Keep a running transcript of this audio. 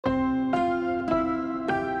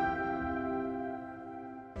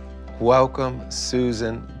Welcome,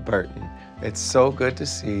 Susan Burton. It's so good to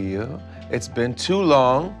see you. It's been too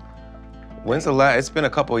long. When's the last? It's been a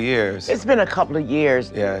couple years. It's been a couple of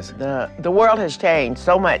years. Yes. The world has changed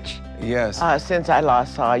so much Yes. since I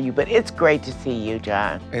last saw you, but it's great to see you,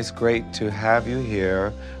 John. It's great to have you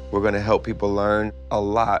here. We're going to help people learn a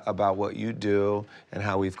lot about what you do and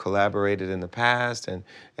how we've collaborated in the past and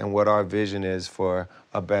what our vision is for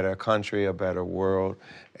a better country, a better world.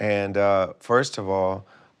 And first of all,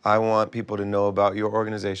 I want people to know about your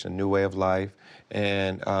organization, New Way of Life,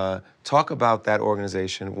 and talk about that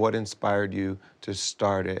organization, what inspired you to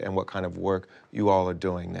start it, and what kind of work you all are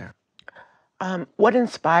doing there. What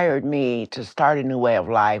inspired me to start a New Way of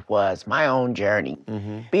Life was my own journey.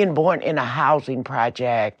 Being born in a housing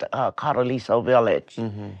project called Aliso Village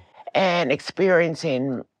and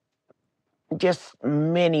experiencing just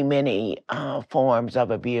many forms of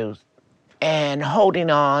abuse and holding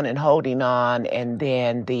on, and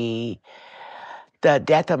then the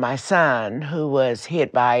death of my son, who was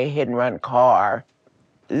hit by a hit-and-run car,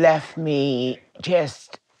 left me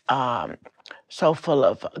just so full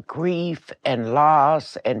of grief and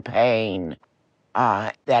loss and pain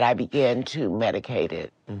that I began to medicate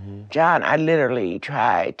it. John, I literally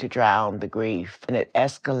tried to drown the grief, and it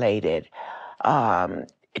escalated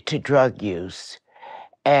to drug use,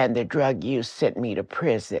 and the drug use sent me to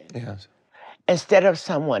prison. Yes. Instead of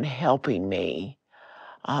someone helping me,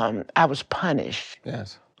 I was punished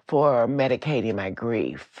Yes. for medicating my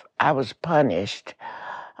grief. I was punished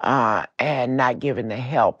and not given the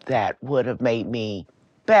help that would have made me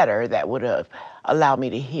better, that would have allowed me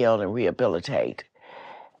to heal and rehabilitate.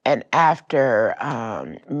 And after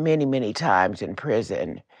many times in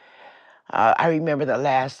prison, I remember the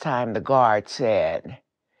last time the guard said,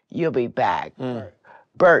 "You'll be back.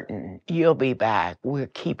 Burton, you'll be back. We're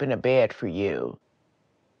keeping a bed for you."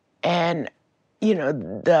 And, you know,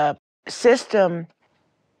 the system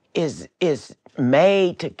is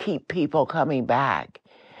made to keep people coming back.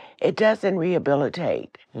 It doesn't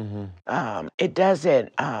rehabilitate. It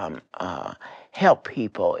doesn't help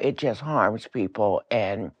people. It just harms people.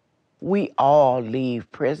 And we all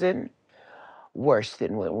leave prison worse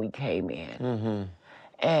than when we came in.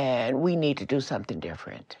 And we need to do something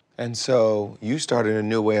different. And so you started a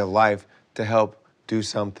New Way of Life to help do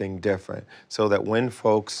something different so that when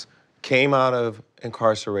folks came out of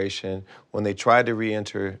incarceration, when they tried to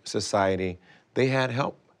re-enter society, they had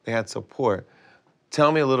help, they had support.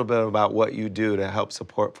 Tell me a little bit about what you do to help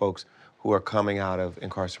support folks who are coming out of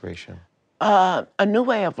incarceration. A New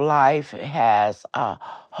Way of Life has a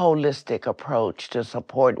holistic approach to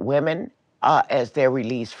support women as they're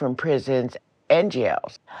released from prisons and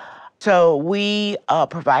jails. So we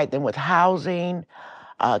provide them with housing,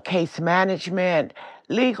 case management,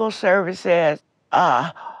 legal services,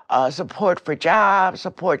 support for jobs,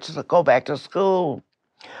 support to go back to school.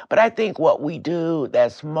 But I think what we do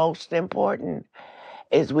that's most important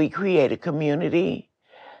is we create a community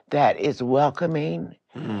that is welcoming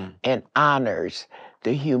and honors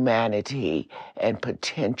the humanity and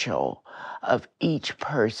potential of each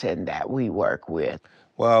person that we work with.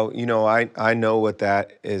 Well, you know, I know what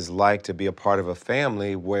that is like to be a part of a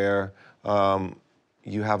family where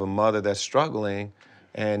you have a mother that's struggling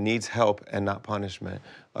and needs help and not punishment.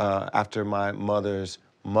 After my mother's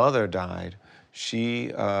mother died,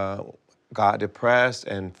 she got depressed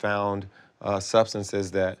and found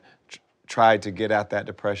substances that tried to get at that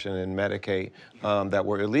depression and medicate that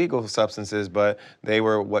were illegal substances, but they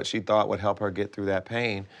were what she thought would help her get through that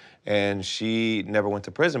pain. And she never went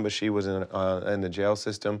to prison, but she was in the jail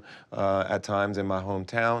system at times in my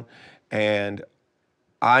hometown. And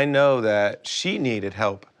I know that she needed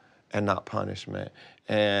help and not punishment.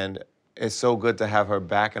 And it's so good to have her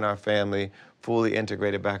back in our family, fully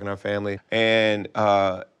integrated back in our family, and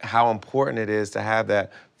how important it is to have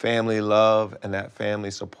that family love and that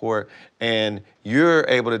family support. And you're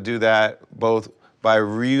able to do that both by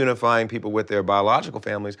reunifying people with their biological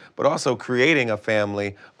families, but also creating a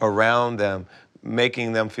family around them,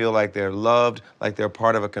 making them feel like they're loved, like they're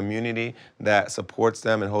part of a community that supports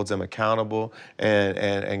them and holds them accountable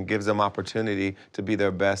and gives them opportunity to be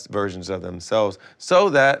their best versions of themselves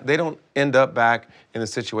so that they don't end up back in the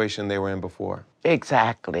situation they were in before.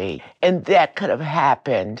 Exactly. And that could have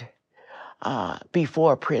happened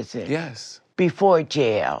before prison. Yes. Before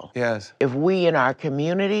jail. Yes. If we in our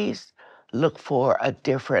communities look for a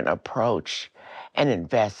different approach and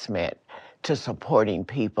investment to supporting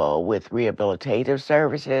people with rehabilitative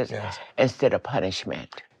services instead of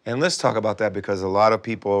punishment. And let's talk about that because a lot of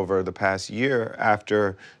people over the past year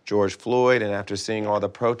after George Floyd and after seeing all the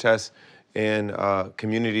protests in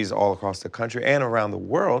communities all across the country and around the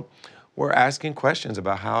world, we're asking questions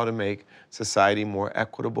about how to make society more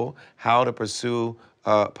equitable, how to pursue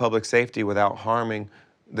public safety without harming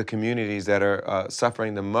the communities that are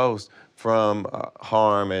suffering the most from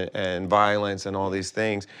harm and violence and all these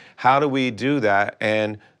things. How do we do that?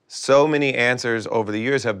 And so many answers over the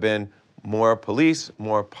years have been more police,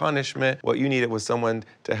 more punishment. What you needed was someone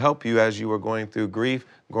to help you as you were going through grief,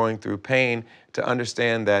 going through pain, to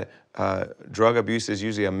understand that drug abuse is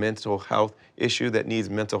usually a mental health issue that needs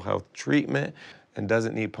mental health treatment and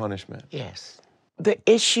doesn't need punishment. Yes. The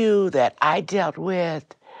issue that I dealt with,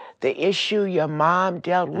 the issue your mom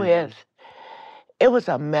dealt with, it was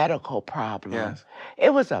a medical problem. Yes.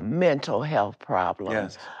 It was a mental health problem.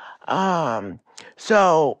 Yes.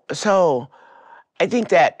 So I think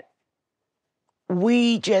that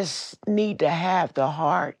we just need to have the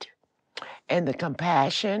heart and the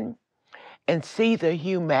compassion and see the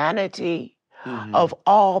humanity of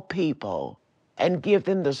all people and give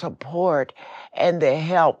them the support and the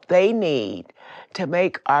help they need to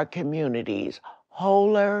make our communities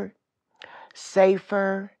wholer,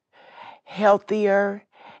 safer, healthier,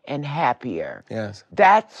 and happier. Yes.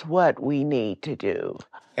 That's what we need to do.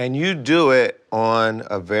 And you do it on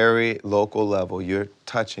a very local level. You're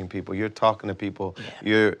touching people, you're talking to people,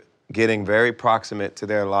 you're getting very proximate to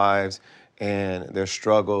their lives and their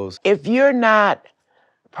struggles. If you're not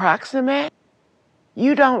proximate,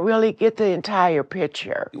 you don't really get the entire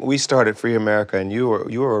picture. We started Free America, and you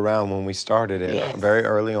were around when we started it. Yes. Very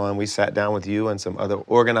early on. We sat down with you and some other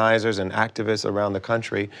organizers and activists around the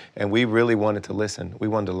country, and we really wanted to listen. We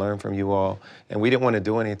wanted to learn from you all, and we didn't want to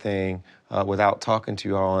do anything without talking to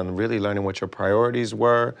you all and really learning what your priorities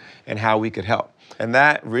were and how we could help. And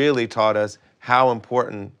that really taught us how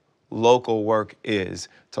important local work is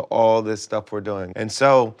to all this stuff we're doing. And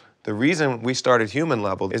so the reason we started Human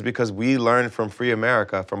Level is because we learned from Free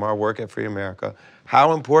America, from our work at Free America,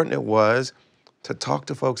 how important it was to talk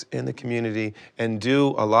to folks in the community and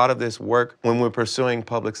do a lot of this work when we're pursuing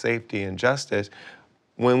public safety and justice.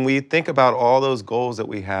 When we think about all those goals that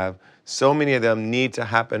we have, so many of them need to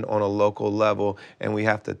happen on a local level, and we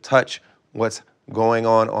have to touch what's going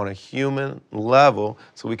on a human level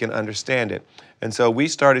so we can understand it. And so we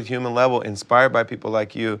started Human Level, inspired by people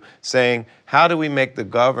like you, saying, how do we make the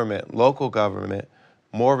government, local government,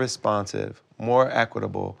 more responsive, more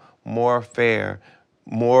equitable, more fair,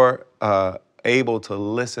 more able to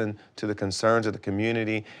listen to the concerns of the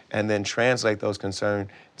community and then translate those concerns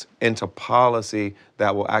into policy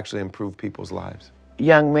that will actually improve people's lives?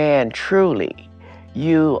 Young man, truly,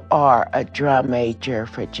 you are a drum major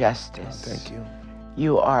for justice. Thank you.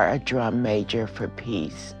 You are a drum major for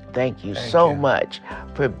peace. Thank you so much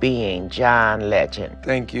for being John Legend.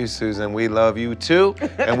 Thank you, Susan. We love you too,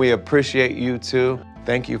 and we appreciate you too.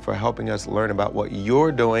 Thank you for helping us learn about what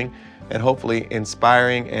you're doing and hopefully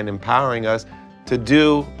inspiring and empowering us to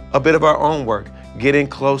do a bit of our own work, getting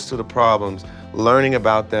close to the problems, learning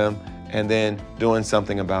about them, and then doing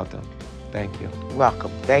something about them. Thank you.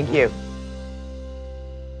 Welcome. Thank you.